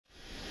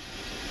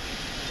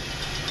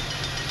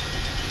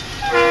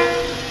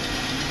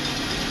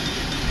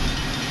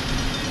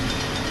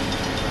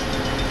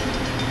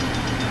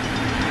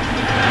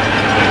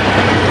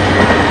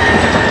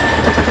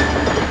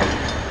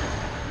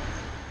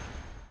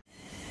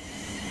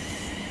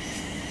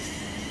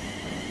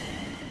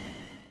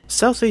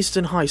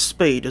Southeastern High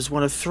Speed is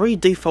one of 3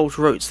 default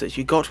routes that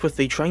you got with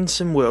the Train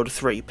Sim World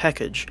 3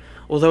 package,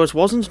 although it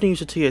wasn't new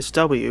to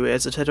TSW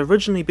as it had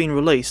originally been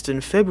released in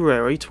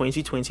February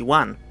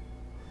 2021.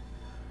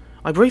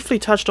 I briefly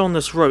touched on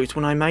this route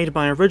when I made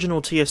my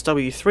original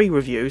TSW3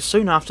 review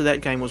soon after that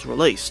game was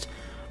released,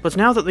 but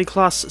now that the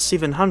Class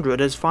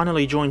 700 has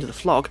finally joined the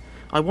flock,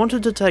 I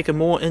wanted to take a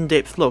more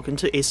in-depth look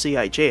into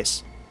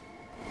SEHS.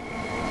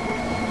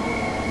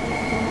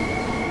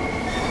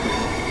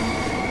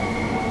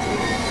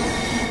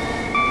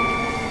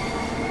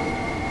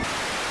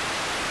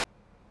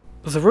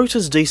 The route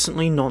is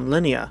decently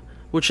non-linear,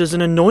 which is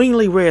an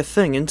annoyingly rare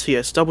thing in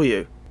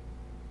TSW.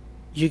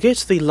 You get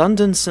the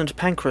London St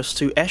Pancras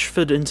to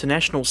Ashford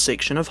International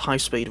section of High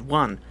Speed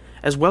 1,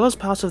 as well as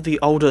part of the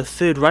older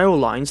third rail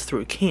lines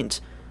through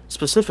Kent,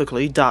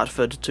 specifically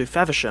Dartford to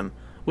Faversham,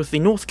 with the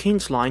North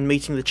Kent line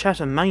meeting the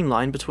Chatham main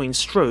line between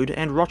Strood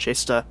and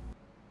Rochester.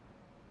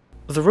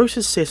 The route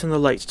is set in the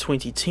late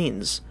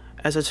 2010s,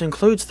 as it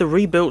includes the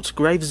rebuilt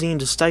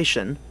Gravesend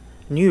station,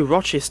 new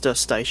Rochester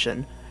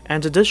station,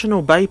 and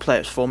additional bay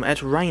platform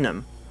at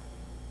Rainham.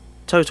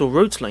 Total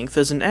route length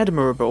is an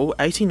admirable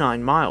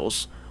 89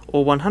 miles,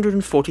 or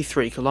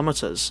 143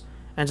 kilometres,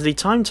 and the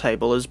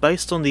timetable is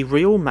based on the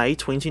real May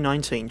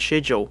 2019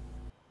 schedule.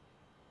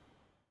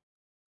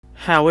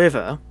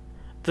 However,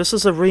 this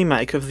is a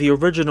remake of the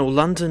original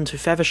London to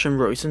Faversham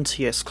route in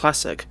TS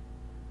Classic.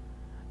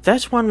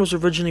 That one was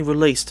originally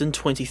released in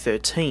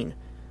 2013,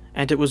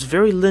 and it was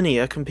very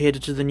linear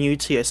compared to the new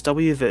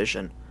TSW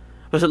version,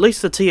 but at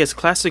least the TS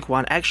Classic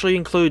one actually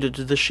included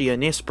the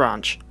Sheerness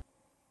Branch.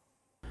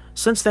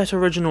 Since that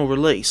original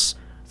release,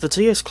 the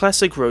TS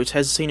Classic route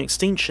has seen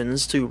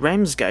extensions to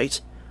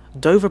Ramsgate,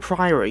 Dover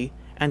Priory,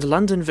 and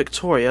London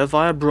Victoria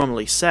via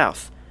Bromley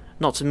South,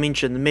 not to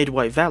mention the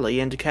Medway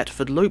Valley and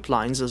Catford Loop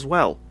lines as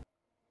well.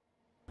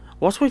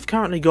 What we've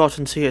currently got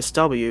in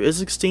TSW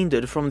is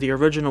extended from the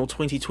original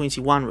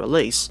 2021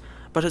 release,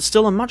 but it's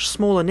still a much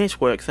smaller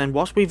network than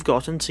what we've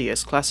got in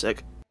TS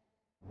Classic.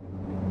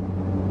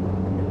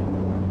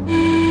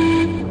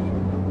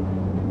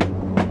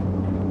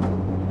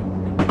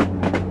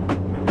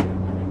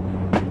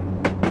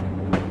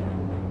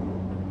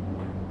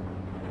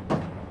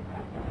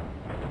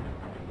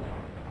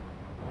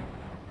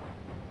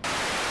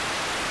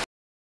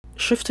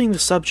 Shifting the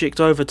subject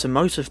over to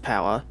motive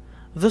power,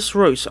 this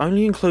route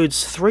only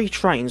includes 3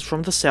 trains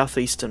from the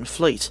Southeastern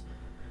fleet,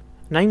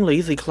 namely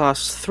the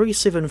Class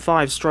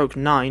 375/9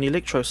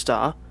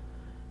 Electrostar,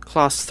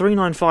 Class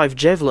 395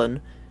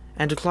 Javelin,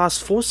 and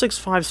Class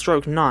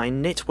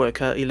 465/9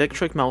 Networker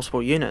electric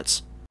multiple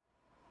units.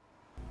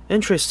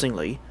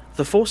 Interestingly,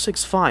 the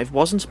 465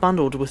 wasn't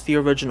bundled with the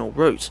original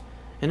route,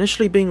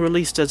 initially being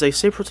released as a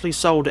separately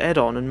sold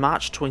add-on in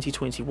March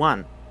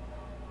 2021.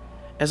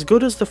 As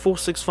good as the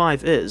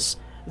 465 is,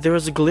 there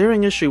is a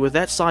glaring issue with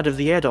that side of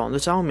the add-on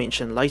that I'll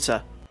mention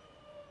later.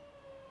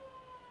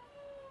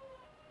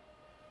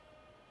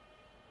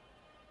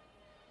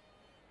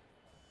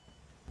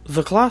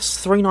 The Class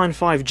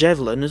 395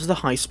 Javelin is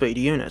the high-speed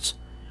unit,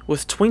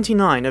 with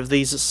 29 of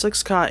these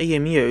 6-car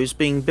EMUs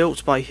being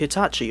built by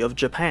Hitachi of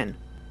Japan.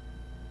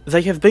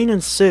 They have been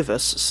in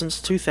service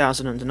since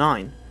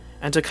 2009,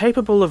 and are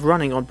capable of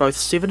running on both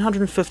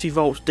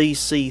 750V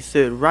DC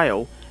third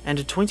rail and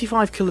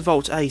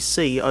 25kV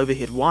AC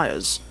overhead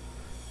wires,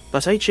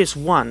 but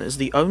HS1 is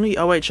the only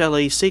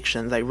OHLE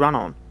section they run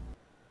on.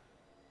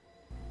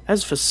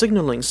 As for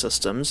signalling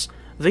systems,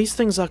 these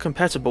things are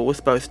compatible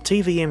with both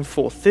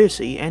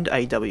TVM430 and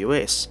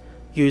AWS,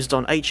 used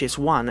on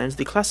HS1 and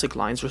the Classic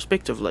lines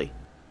respectively.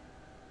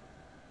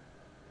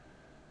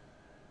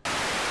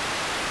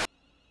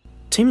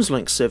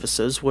 Thameslink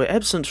services were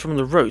absent from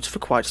the route for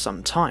quite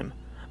some time,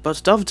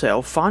 but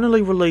Dovetail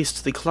finally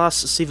released the Class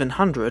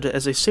 700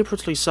 as a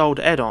separately sold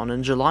add-on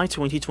in July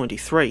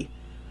 2023.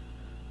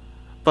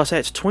 But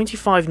at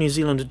 $25 New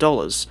Zealand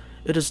dollars,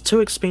 it is too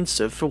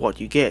expensive for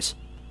what you get.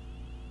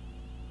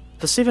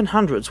 The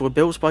 700s were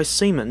built by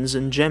Siemens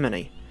in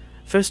Germany,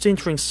 first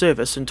entering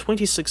service in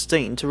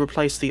 2016 to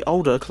replace the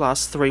older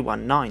Class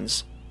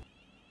 319s.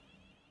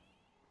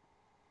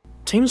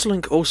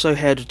 Thameslink also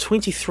had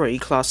 23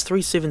 Class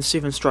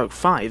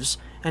 377/5s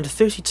and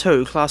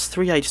 32 Class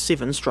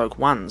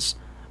 387/1s,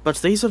 but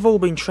these have all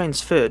been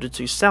transferred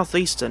to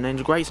Southeastern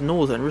and Great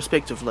Northern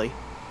respectively.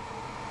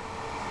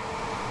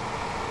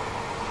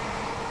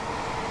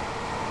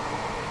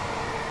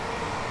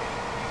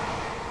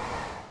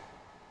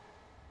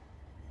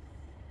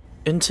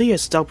 In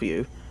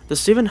TSW, the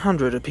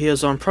 700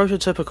 appears on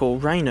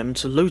prototypical Rainham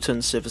to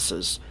Luton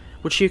services,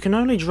 which you can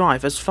only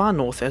drive as far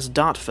north as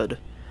Dartford,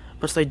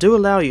 but they do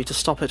allow you to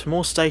stop at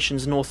more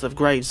stations north of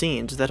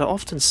Gravesend that are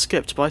often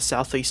skipped by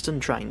Southeastern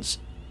trains.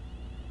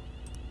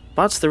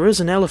 But there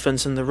is an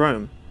elephant in the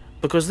room,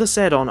 because this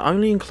add-on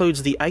only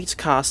includes the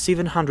 8-car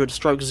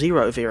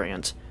 700/0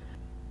 variant,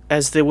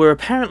 as there were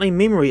apparently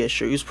memory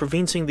issues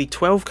preventing the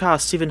 12-car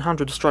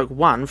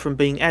 700/1 from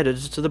being added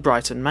to the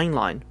Brighton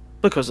mainline,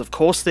 because of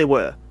course there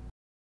were.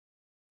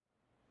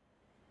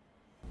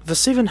 The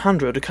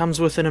 700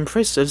 comes with an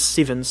impressive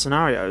 7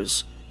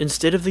 scenarios,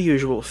 instead of the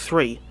usual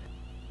 3,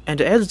 and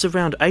adds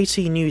around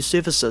 80 new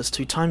services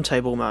to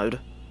timetable mode.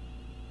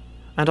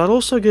 And I'd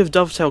also give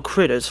Dovetail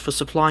credit for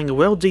supplying a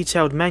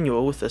well-detailed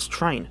manual with this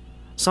train,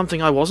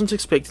 something I wasn't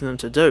expecting them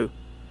to do.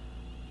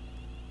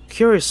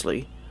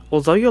 Curiously,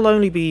 although you'll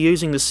only be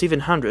using the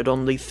 700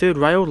 on the third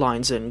rail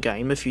lines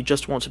in-game if you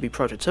just want to be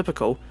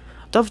prototypical,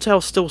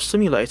 Dovetail still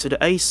simulated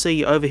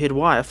AC overhead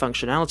wire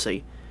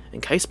functionality,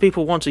 in case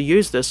people want to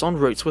use this on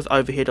routes with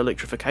overhead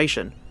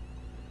electrification.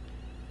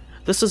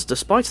 This is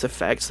despite the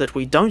fact that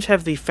we don't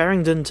have the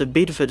Farringdon to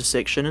Bedford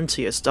section in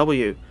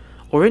TSW,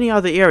 or any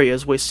other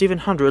areas where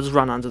 700s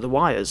run under the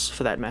wires,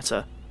 for that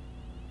matter.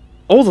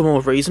 All the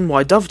more reason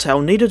why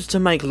Dovetail needed to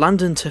make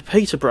London to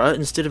Peterborough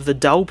instead of the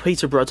dull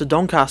Peterborough to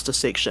Doncaster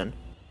section.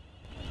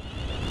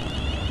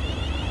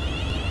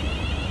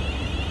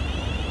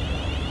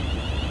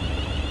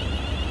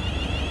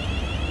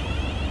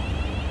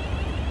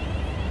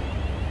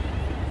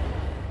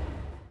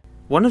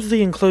 One of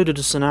the included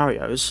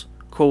scenarios,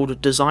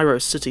 called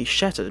Desiro City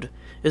Shattered,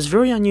 is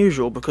very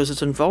unusual because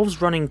it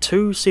involves running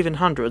two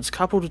 700s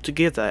coupled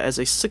together as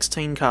a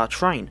 16-car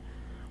train,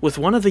 with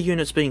one of the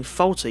units being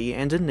faulty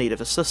and in need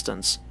of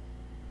assistance.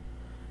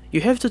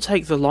 You have to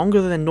take the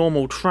longer than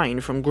normal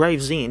train from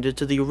Gravesend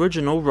to the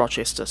original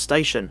Rochester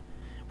station,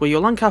 where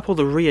you'll uncouple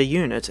the rear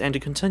unit and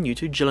continue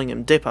to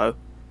Gillingham Depot.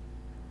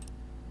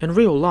 In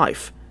real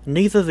life,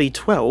 neither the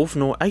 12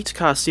 nor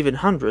 8-car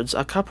 700s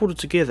are coupled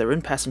together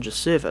in passenger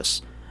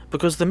service,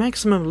 because the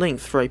maximum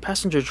length for a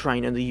passenger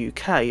train in the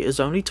UK is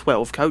only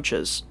 12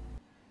 coaches.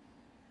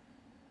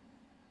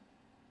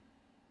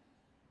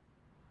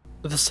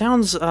 The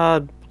sounds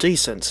are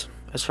decent,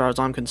 as far as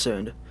I'm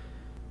concerned.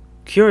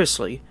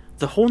 Curiously,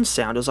 the horn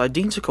sound is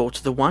identical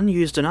to the one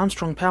used in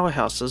Armstrong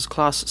Powerhouse's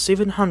Class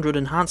 700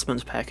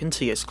 Enhancement Pack in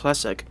TS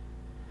Classic.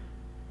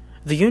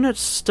 The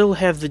units still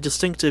have the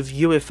distinctive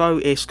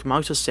UFO-esque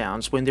motor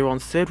sounds when they're on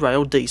third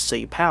rail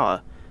DC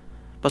power,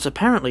 but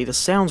apparently the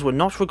sounds were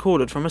not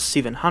recorded from a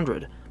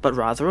 700, but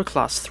rather a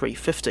Class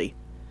 350.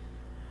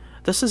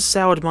 This has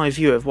soured my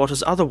view of what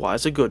is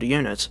otherwise a good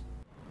unit.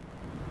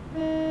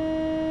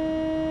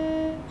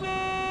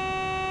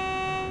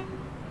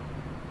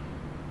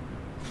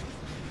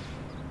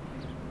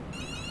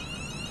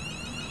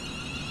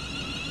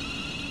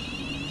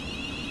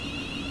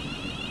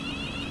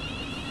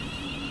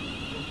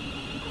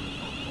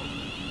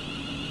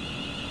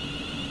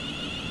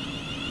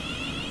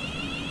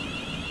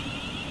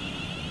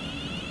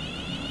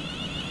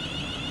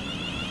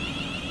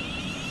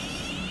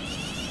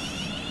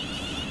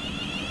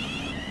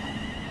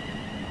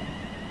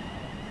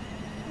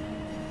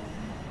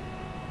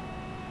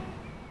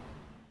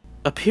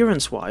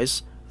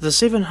 Appearance-wise, the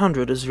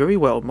 700 is very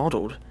well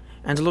modelled,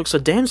 and looks a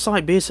damn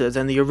sight better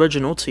than the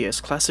original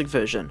TS Classic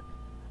version,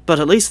 but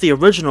at least the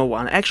original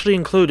one actually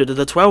included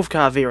the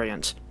 12-car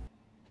variant.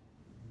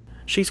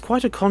 She's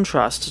quite a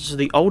contrast to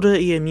the older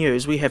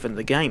EMUs we have in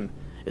the game,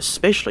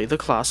 especially the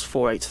Class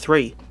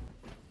 483.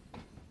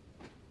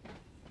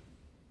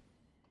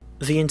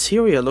 The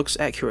interior looks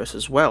accurate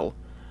as well,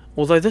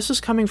 although this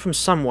is coming from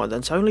someone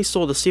that only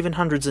saw the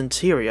 700's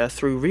interior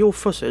through real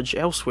footage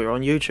elsewhere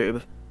on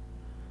YouTube.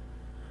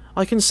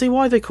 I can see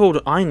why they're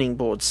called ironing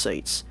board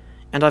seats,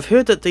 and I've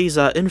heard that these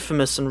are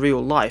infamous in real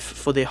life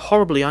for their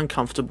horribly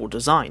uncomfortable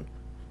design.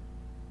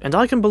 And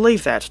I can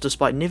believe that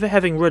despite never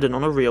having ridden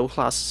on a real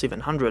Class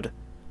 700.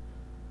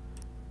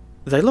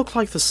 They look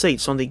like the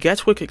seats on the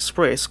Gatwick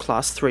Express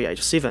Class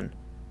 387.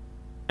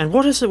 And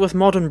what is it with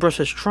modern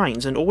British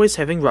trains and always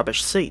having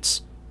rubbish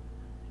seats?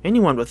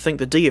 Anyone would think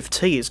the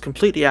DFT is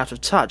completely out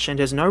of touch and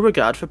has no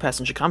regard for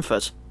passenger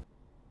comfort.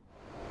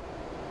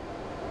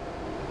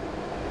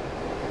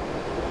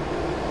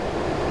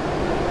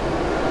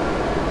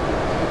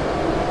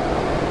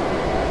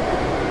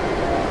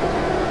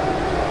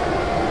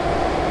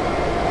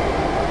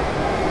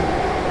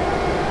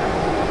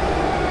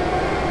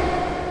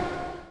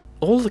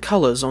 All the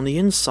colours on the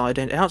inside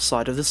and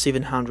outside of the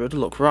 700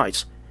 look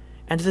right,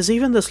 and there's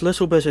even this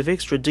little bit of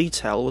extra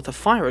detail with a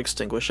fire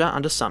extinguisher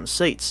under some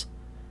seats.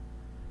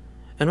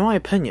 In my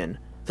opinion,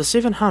 the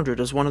 700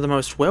 is one of the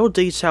most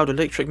well-detailed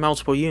electric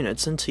multiple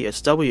units in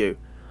TSW,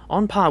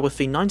 on par with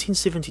the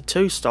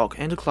 1972 stock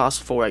and a Class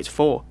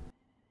 484.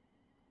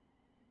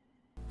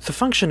 The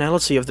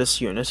functionality of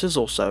this unit is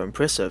also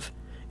impressive,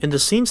 in the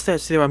sense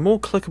that there are more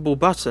clickable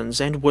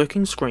buttons and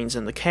working screens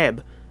in the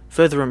cab,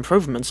 further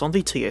improvements on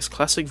the TS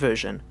Classic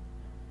version.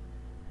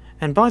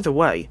 And by the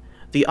way,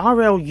 the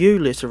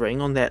RLU lettering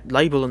on that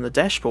label in the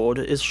dashboard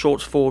is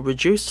short for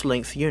Reduced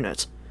Length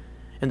Unit.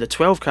 In the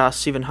 12-car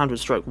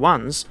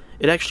 700/1s,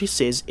 it actually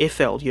says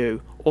FLU,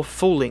 or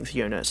Full Length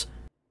Unit.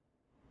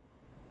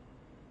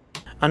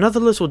 Another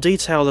little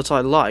detail that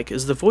I like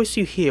is the voice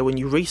you hear when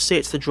you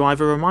reset the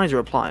driver reminder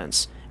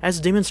appliance,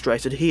 as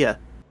demonstrated here.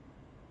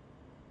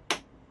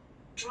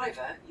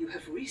 Driver, you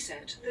have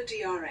reset the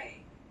DRA.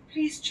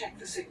 Please check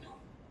the signal.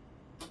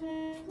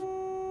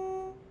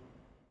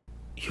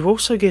 You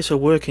also get a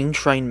working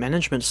train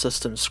management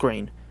system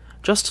screen,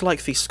 just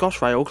like the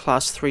ScotRail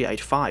Class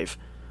 385,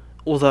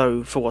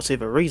 although, for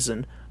whatever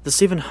reason, the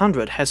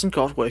 700 hasn't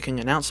got working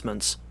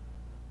announcements.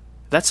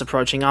 That's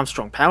approaching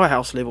Armstrong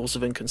Powerhouse levels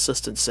of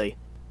inconsistency.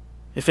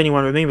 If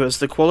anyone remembers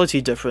the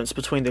quality difference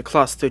between the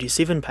Class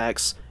 37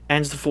 packs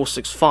and the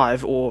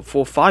 465 or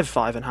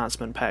 455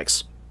 enhancement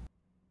packs.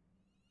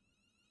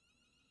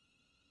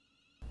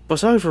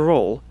 But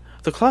overall,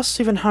 the Class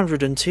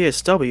 700 in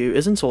TSW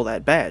isn't all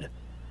that bad,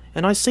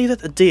 and I see that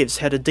the devs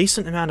had a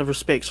decent amount of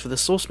respect for the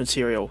source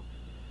material.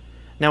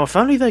 Now if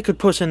only they could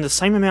put in the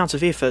same amount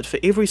of effort for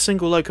every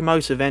single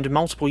locomotive and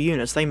multiple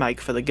units they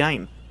make for the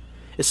game,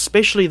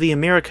 especially the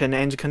American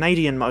and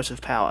Canadian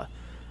motive power,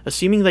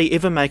 assuming they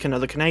ever make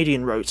another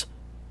Canadian route.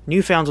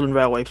 Newfoundland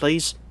Railway,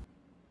 please.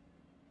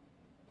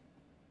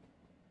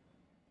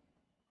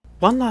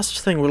 One last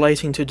thing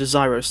relating to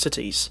Desiro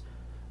cities.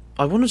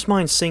 I wouldn't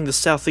mind seeing the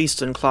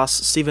Southeastern Class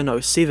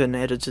 707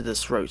 added to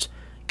this route,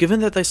 given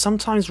that they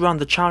sometimes run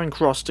the Charing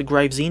Cross to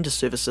Gravesend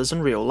services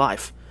in real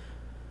life.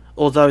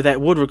 Although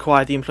that would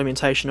require the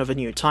implementation of a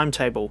new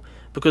timetable,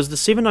 because the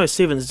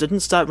 707s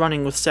didn't start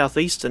running with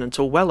Southeastern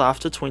until well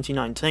after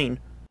 2019.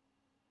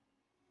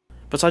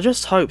 But I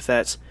just hope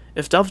that,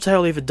 if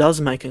Dovetail ever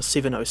does make a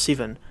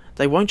 707,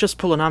 they won't just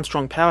pull an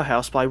Armstrong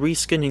Powerhouse by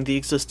reskinning the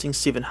existing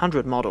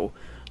 700 model,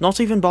 not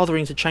even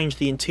bothering to change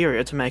the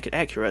interior to make it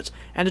accurate,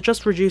 and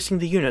just reducing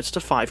the units to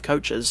 5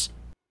 coaches.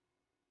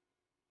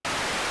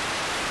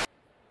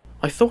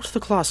 I thought the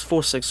Class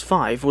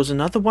 465 was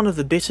another one of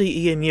the better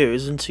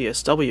EMUs in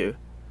TSW.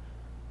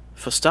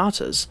 For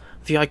starters,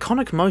 the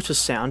iconic motor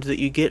sound that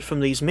you get from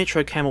these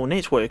Metro Camel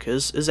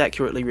networkers is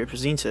accurately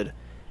represented,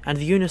 and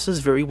the unit is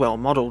very well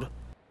modelled.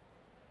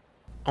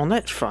 On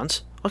that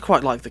front, I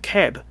quite like the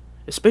cab,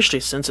 especially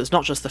since it's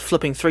not just the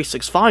flipping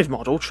 365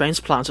 model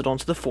transplanted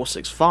onto the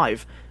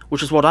 465,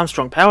 which is what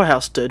Armstrong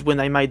Powerhouse did when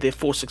they made their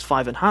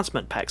 465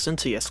 enhancement packs in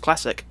TS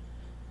Classic.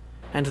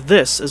 And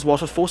this is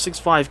what a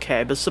 465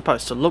 cab is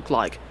supposed to look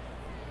like,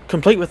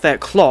 complete with that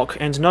clock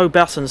and no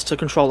buttons to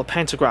control a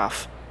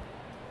pantograph.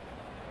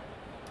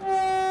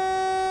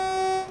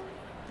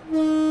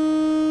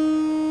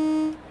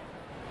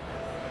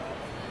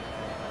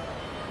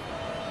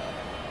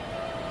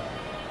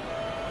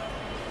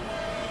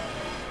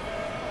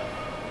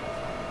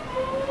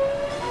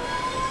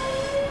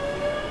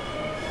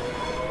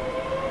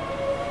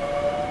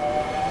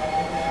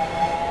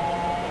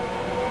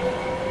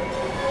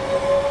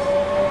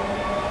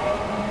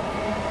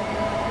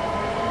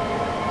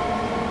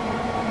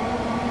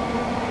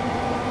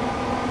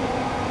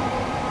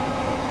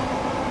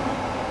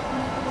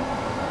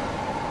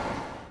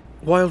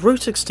 While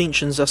route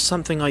extensions are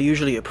something I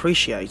usually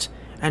appreciate,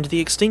 and the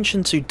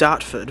extension to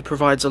Dartford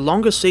provides a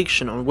longer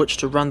section on which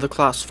to run the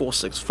Class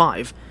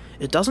 465,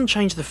 it doesn't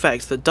change the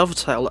fact that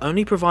Dovetail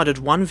only provided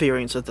one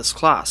variant of this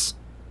class.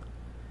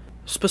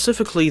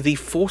 Specifically the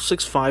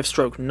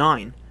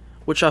 465-9,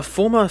 which are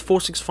former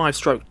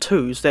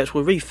 465-2s that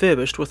were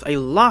refurbished with a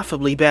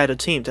laughably bad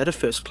attempt at a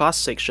first class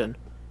section.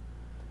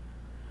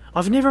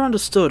 I've never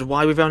understood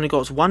why we've only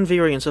got one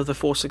variant of the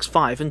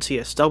 465 in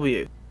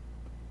TSW.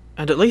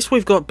 And at least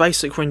we've got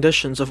basic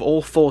renditions of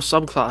all 4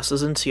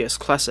 subclasses in TS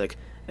Classic,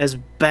 as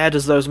bad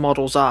as those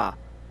models are.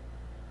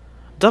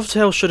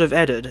 Dovetail should have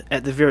added,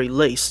 at the very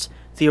least,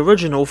 the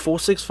original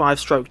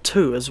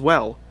 465-2 as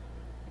well.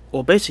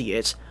 Or better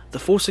yet, the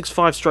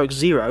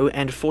 465-0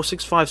 and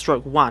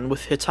 465-1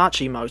 with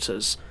Hitachi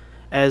motors,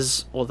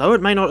 as, although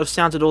it may not have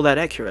sounded all that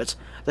accurate,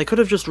 they could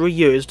have just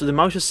reused the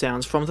motor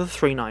sounds from the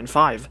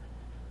 395.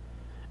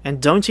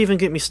 And don't even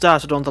get me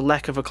started on the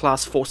lack of a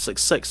Class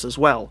 466 as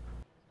well.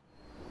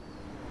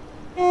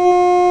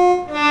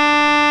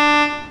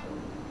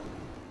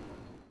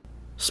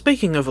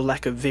 Speaking of a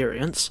lack of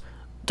variants,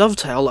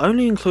 Dovetail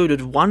only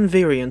included one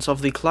variant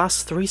of the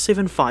Class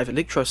 375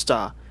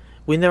 Electrostar,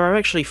 when there are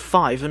actually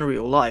 5 in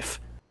real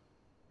life.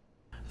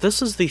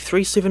 This is the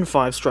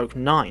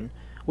 375-9,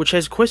 which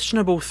has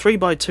questionable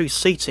 3x2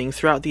 seating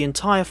throughout the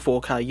entire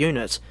 4-car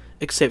unit,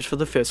 except for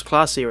the first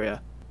class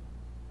area.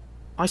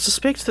 I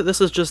suspect that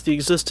this is just the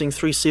existing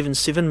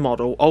 377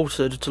 model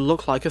altered to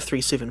look like a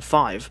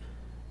 375,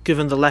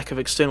 given the lack of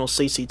external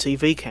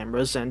CCTV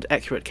cameras and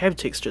accurate cab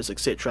textures,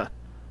 etc.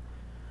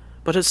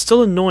 But it's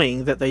still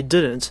annoying that they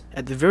didn't,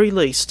 at the very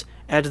least,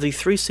 add the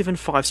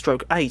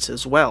 375-8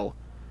 as well.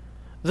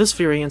 This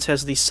variant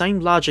has the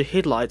same larger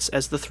headlights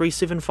as the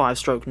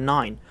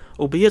 375-9,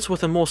 albeit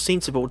with a more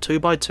sensible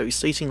 2x2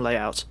 seating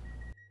layout.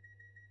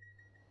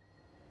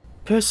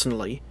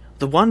 Personally,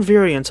 the one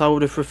variant I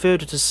would have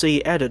preferred to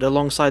see added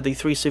alongside the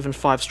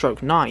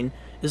 375-9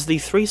 is the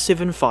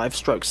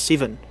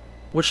 375-7,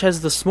 which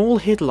has the small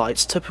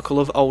headlights typical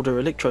of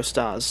older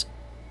Electrostars.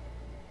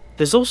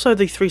 There's also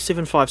the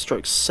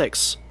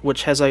 375-6,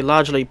 which has a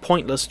largely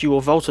pointless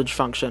dual voltage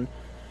function,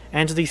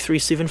 and the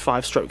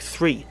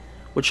 375-3,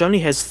 which only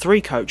has 3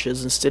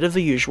 coaches instead of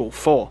the usual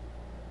 4.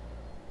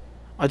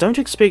 I don't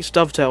expect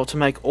Dovetail to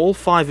make all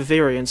 5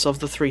 variants of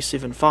the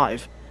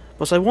 375,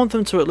 but I want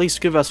them to at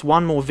least give us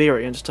one more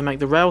variant to make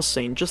the rail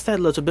scene just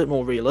that little bit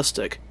more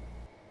realistic.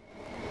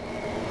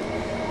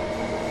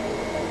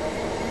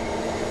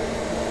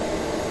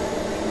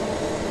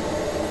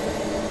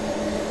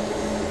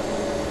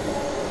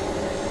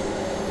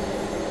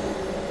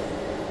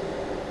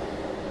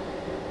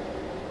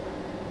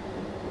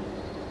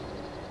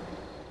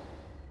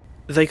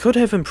 They could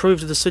have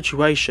improved the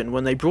situation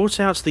when they brought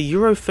out the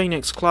Euro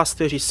Phoenix Class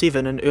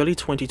 37 in early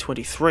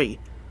 2023,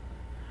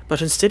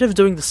 but instead of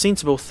doing the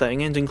sensible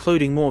thing and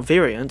including more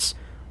variants,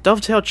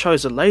 Dovetail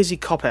chose a lazy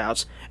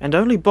cop-out and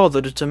only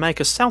bothered to make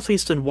a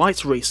Southeastern white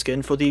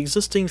reskin for the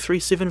existing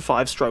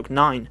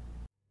 375/9.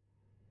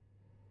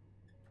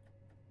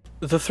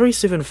 The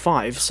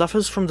 375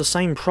 suffers from the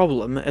same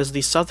problem as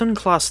the Southern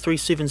Class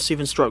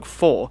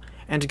 377/4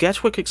 and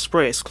Gatwick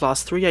Express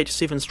Class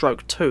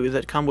 387/2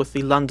 that come with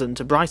the London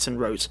to Brighton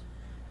route,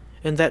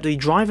 in that the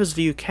driver's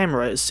view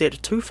camera is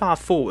set too far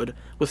forward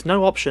with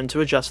no option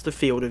to adjust the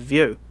field of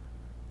view.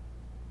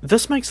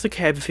 This makes the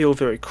cab feel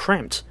very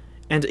cramped,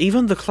 and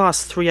even the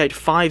Class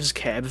 385's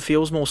cab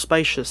feels more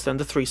spacious than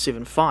the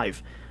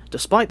 375,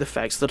 despite the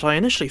fact that I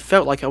initially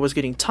felt like I was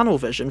getting tunnel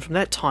vision from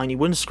that tiny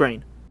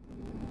windscreen.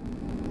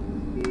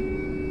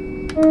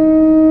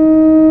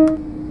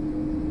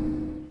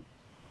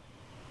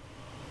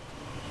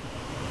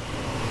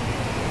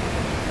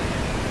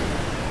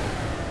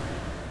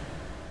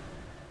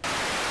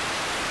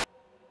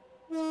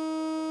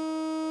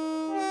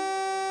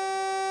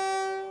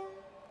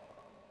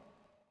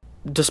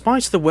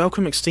 Despite the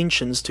welcome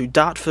extensions to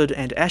Dartford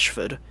and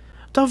Ashford,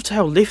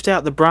 Dovetail left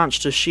out the branch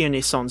to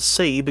Sheerness on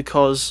Sea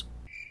because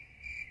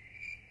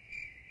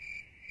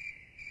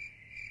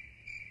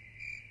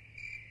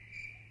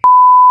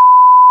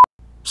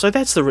so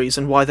that's the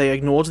reason why they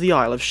ignored the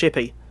Isle of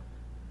Sheppey.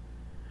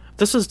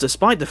 This is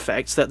despite the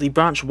fact that the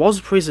branch was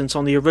present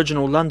on the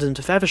original London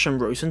to Faversham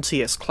route in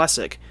TS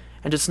Classic,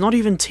 and it's not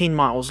even 10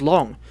 miles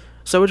long,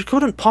 so it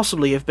couldn't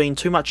possibly have been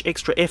too much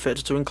extra effort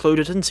to include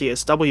it in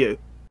TSW.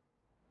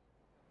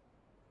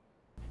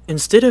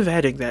 Instead of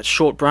adding that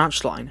short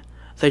branch line,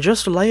 they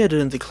just layered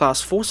in the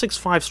Class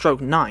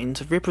 465/9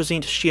 to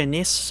represent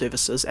Sheerness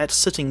services at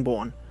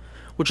Sittingbourne,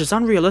 which is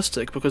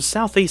unrealistic because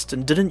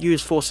Southeastern didn't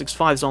use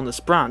 465s on this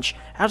branch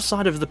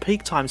outside of the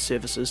peak time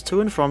services to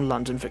and from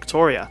London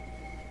Victoria.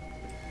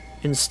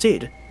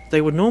 Instead,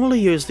 they would normally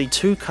use the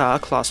 2-car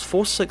Class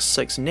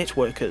 466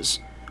 networkers,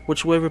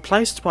 which were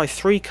replaced by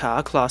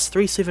 3-car Class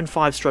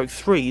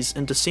 375/3s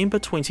in December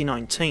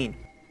 2019.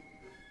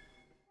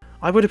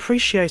 I would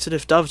appreciate it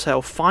if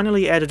Dovetail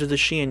finally added the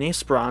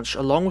Sheerness branch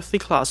along with the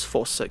Class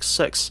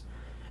 466,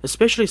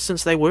 especially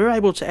since they were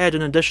able to add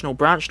an additional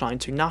branch line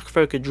to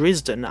Nachfolger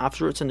Dresden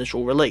after its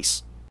initial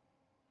release.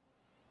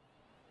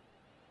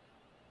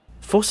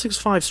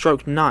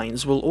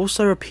 465/9s will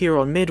also appear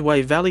on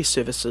Medway Valley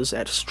services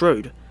at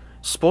Strood,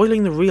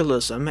 spoiling the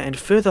realism and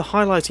further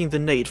highlighting the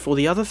need for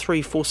the other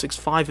 3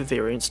 465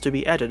 variants to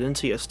be added in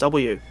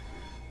TSW.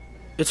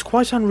 It's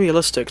quite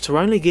unrealistic to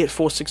only get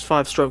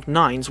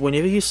 465/9s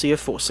whenever you see a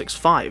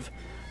 465,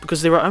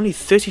 because there are only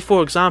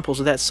 34 examples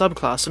of that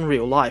subclass in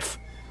real life.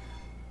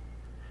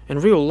 In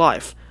real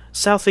life,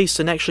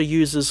 Southeastern actually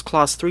uses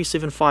Class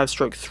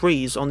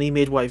 375/3s on the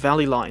Medway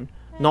Valley line,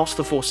 not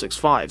the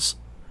 465s.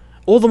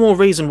 All the more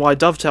reason why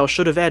Dovetail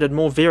should have added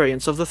more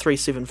variants of the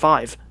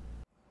 375.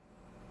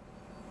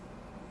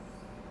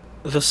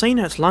 The scene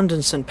at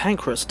London St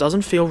Pancras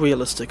doesn't feel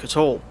realistic at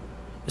all,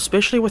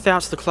 especially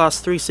without the Class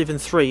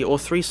 373 or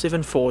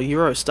 374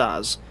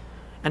 Eurostars,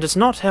 and it's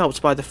not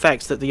helped by the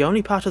fact that the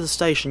only part of the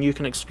station you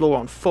can explore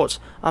on foot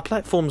are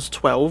platforms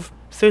 12,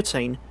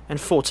 13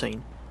 and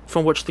 14,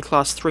 from which the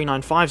Class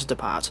 395s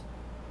depart.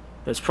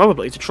 It's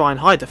probably to try and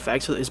hide the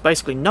fact that there's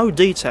basically no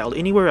detail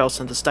anywhere else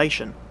in the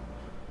station.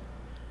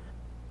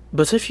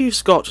 But if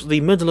you've got the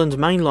Midland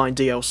Mainline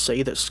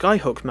DLC that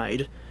Skyhook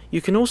made,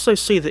 you can also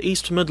see the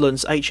East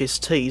Midlands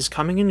HSTs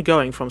coming and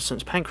going from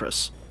St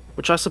Pancras,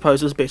 which I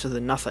suppose is better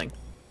than nothing.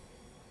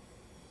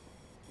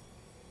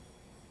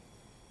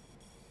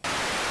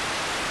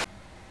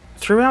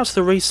 Throughout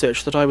the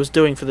research that I was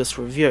doing for this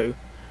review,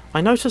 I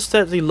noticed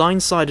that the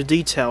line-side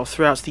detail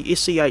throughout the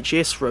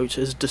SEHS route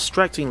is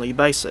distractingly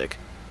basic.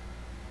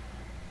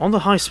 On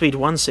the High Speed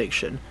 1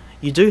 section,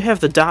 you do have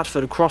the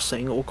Dartford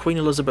crossing or Queen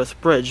Elizabeth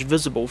Bridge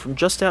visible from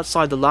just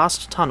outside the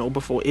last tunnel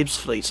before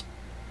Ebbsfleet,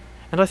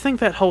 and I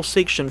think that whole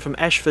section from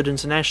Ashford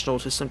International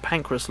to St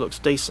Pancras looks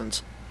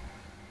decent.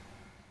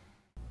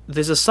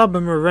 There's a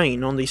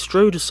submarine on the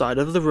Strood side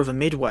of the River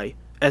Medway,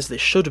 as there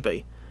should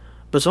be,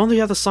 but on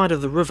the other side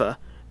of the river,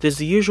 there's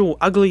the usual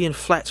ugly and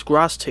flat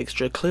grass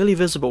texture clearly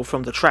visible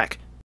from the track.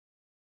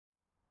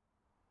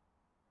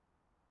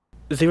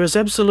 There is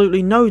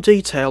absolutely no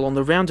detail on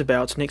the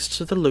roundabout next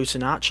to the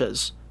Luton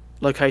Arches,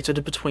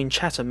 located between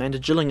Chatham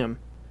and Gillingham.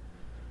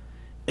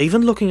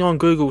 Even looking on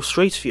Google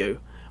Street View,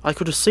 I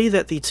could see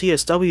that the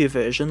TSW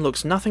version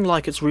looks nothing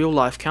like its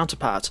real-life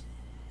counterpart.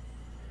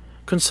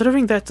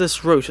 Considering that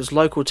this route is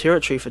local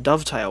territory for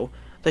Dovetail,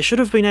 they should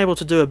have been able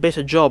to do a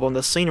better job on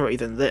the scenery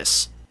than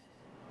this.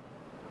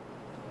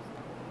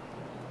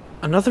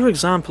 Another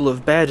example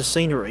of bad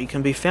scenery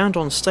can be found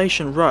on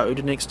Station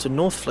Road next to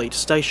Northfleet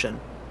Station,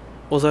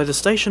 although the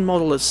station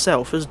model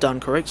itself is done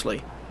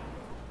correctly.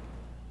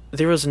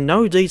 There is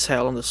no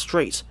detail on the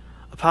street,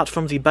 apart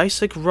from the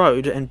basic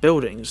road and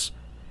buildings,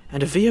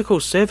 and a vehicle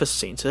service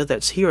centre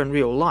that's here in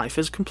real life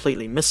is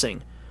completely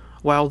missing,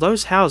 while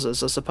those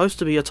houses are supposed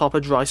to be atop a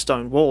dry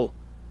stone wall.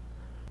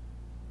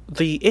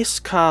 The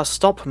S-car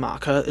stop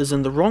marker is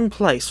in the wrong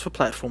place for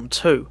platform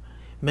 2,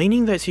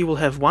 meaning that you will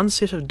have one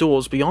set of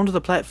doors beyond the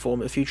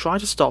platform if you try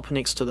to stop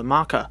next to the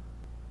marker.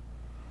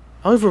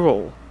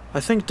 Overall,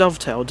 I think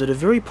Dovetail did a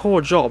very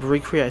poor job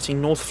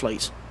recreating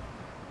Northfleet.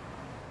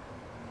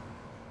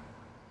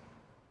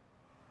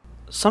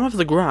 Some of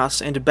the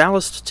grass and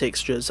ballast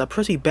textures are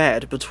pretty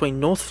bad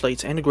between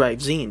Northfleet and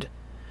Gravesend,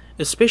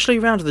 especially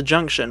round the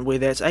junction where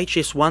that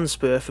HS1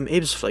 spur from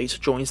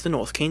Ebbsfleet joins the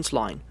North Kent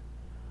line.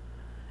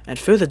 And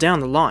further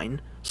down the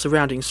line,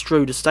 surrounding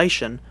Strood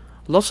Station,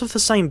 lots of the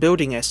same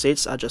building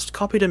assets are just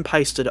copied and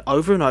pasted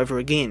over and over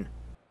again.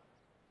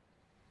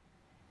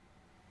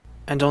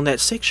 And on that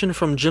section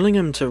from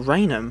Gillingham to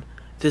Rainham,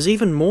 there's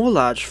even more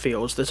large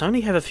fields that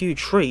only have a few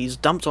trees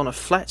dumped on a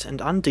flat and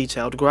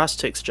undetailed grass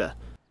texture.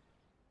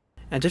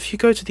 And if you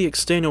go to the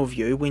external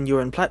view when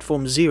you're in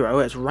platform 0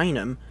 at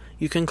Rainham,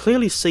 you can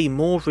clearly see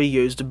more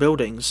reused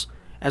buildings,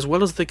 as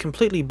well as the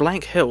completely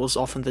blank hills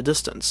off in the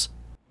distance.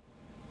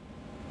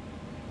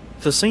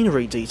 The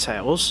scenery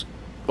details,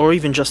 or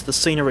even just the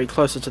scenery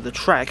closer to the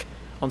track,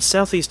 on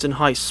Southeastern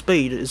High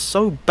Speed is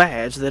so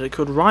bad that it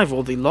could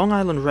rival the Long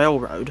Island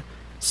Railroad,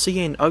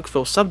 CN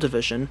Oakville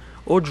subdivision,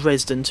 or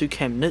Dresden to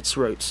Chemnitz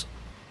routes.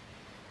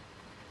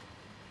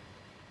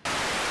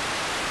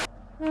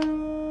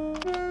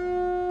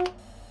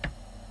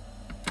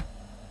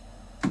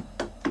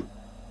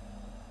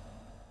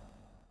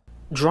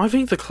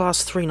 Driving the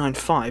Class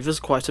 395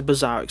 is quite a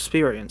bizarre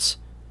experience.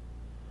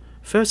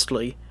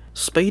 Firstly,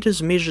 speed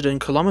is measured in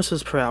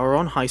kilometers per hour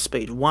on High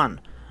Speed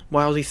 1,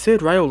 while the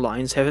third rail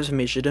lines have it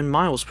measured in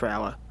miles per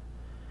hour.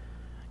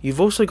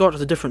 You've also got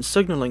the different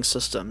signalling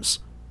systems,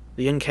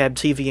 the in-cab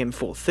TVM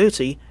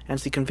 430 and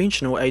the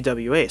conventional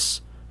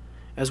AWS,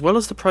 as well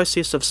as the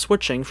process of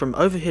switching from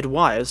overhead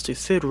wires to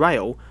third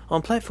rail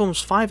on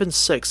platforms 5 and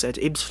 6 at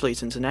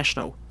Ebbsfleet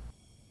International.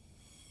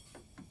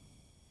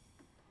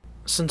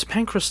 St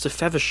Pancras to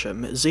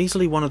Faversham is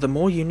easily one of the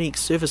more unique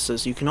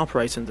services you can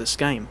operate in this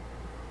game,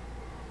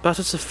 but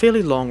it's a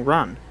fairly long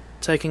run,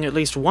 taking at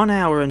least 1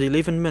 hour and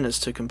 11 minutes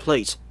to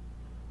complete.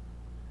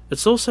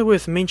 It's also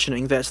worth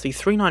mentioning that the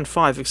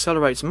 395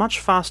 accelerates much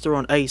faster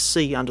on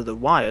AC under the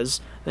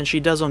wires than she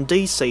does on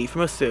DC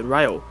from a third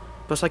rail,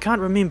 but I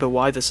can't remember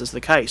why this is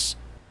the case.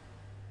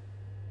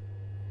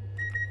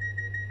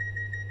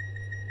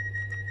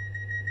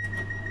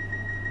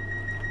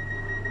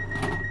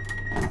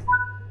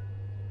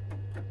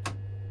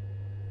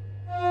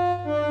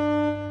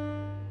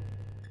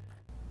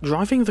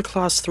 Driving the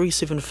Class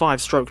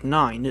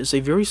 375/9 is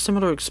a very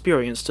similar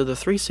experience to the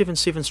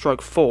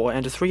 377/4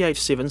 and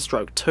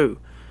 387/2,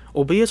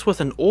 albeit with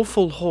an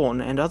awful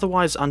horn and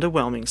otherwise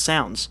underwhelming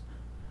sounds.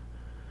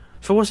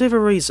 For whatever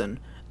reason,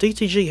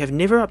 DTG have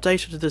never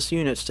updated this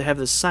unit to have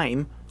the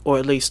same, or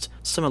at least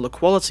similar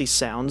quality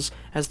sounds,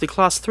 as the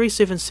Class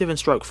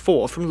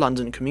 377/4 from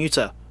London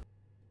Commuter.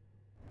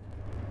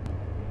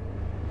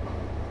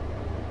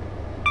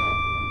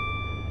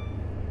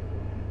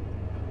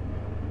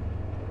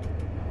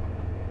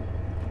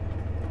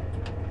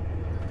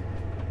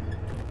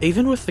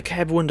 Even with the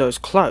cab windows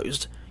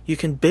closed, you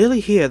can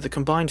barely hear the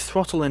combined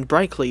throttle and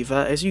brake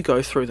lever as you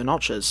go through the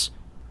notches.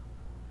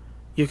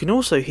 You can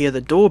also hear the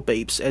door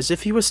beeps as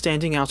if you were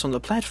standing out on the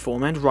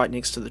platform and right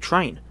next to the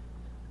train.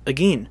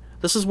 Again,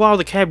 this is while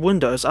the cab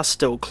windows are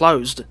still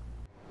closed.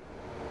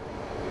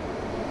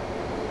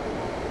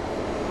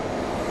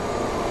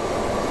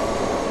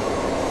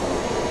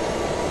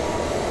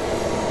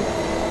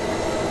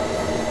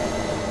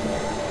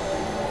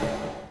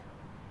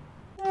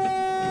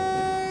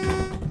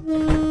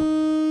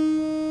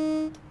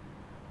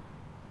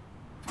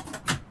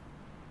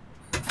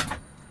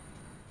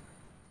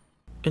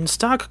 In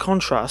stark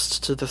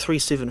contrast to the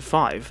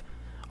 375,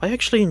 I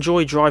actually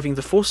enjoy driving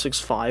the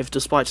 465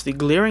 despite the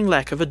glaring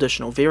lack of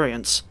additional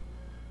variants.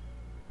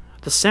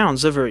 The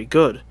sounds are very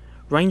good,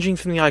 ranging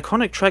from the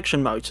iconic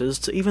traction motors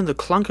to even the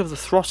clunk of the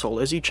throttle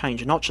as you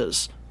change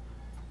notches.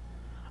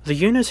 The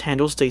unit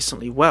handles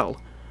decently well,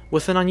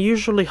 with an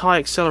unusually high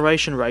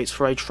acceleration rate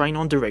for a train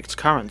on direct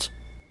current.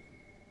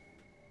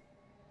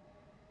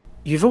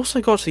 You've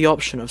also got the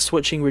option of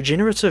switching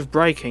regenerative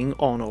braking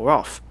on or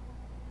off,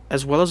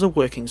 as well as a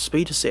working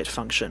speed set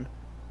function.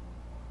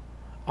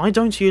 I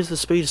don't use the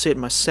speed set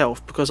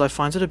myself because I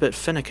find it a bit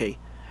finicky,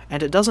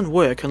 and it doesn't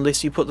work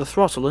unless you put the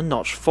throttle in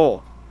notch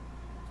 4.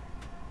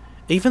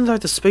 Even though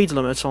the speed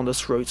limit on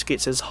this route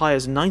gets as high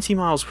as 90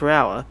 miles per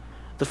hour,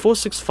 the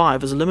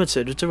 465 is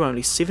limited to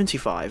only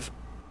 75.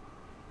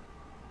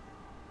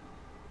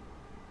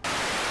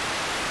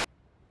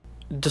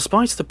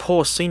 Despite the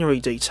poor scenery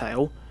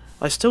detail,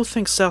 I still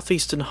think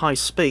Southeastern High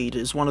Speed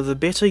is one of the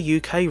better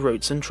UK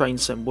routes in Train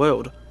Sim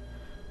World.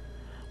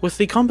 With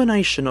the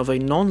combination of a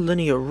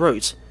non-linear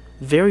route,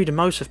 varied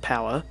motive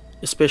power,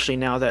 especially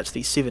now that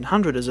the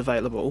 700 is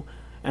available,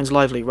 and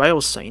lively rail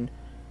scene,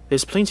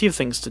 there's plenty of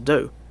things to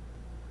do.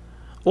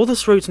 All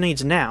this route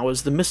needs now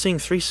is the missing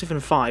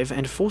 375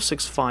 and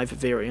 465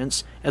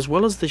 variants, as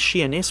well as the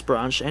Sheerness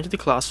Branch and the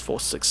Class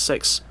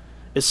 466,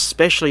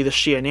 especially the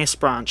Sheerness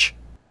Branch.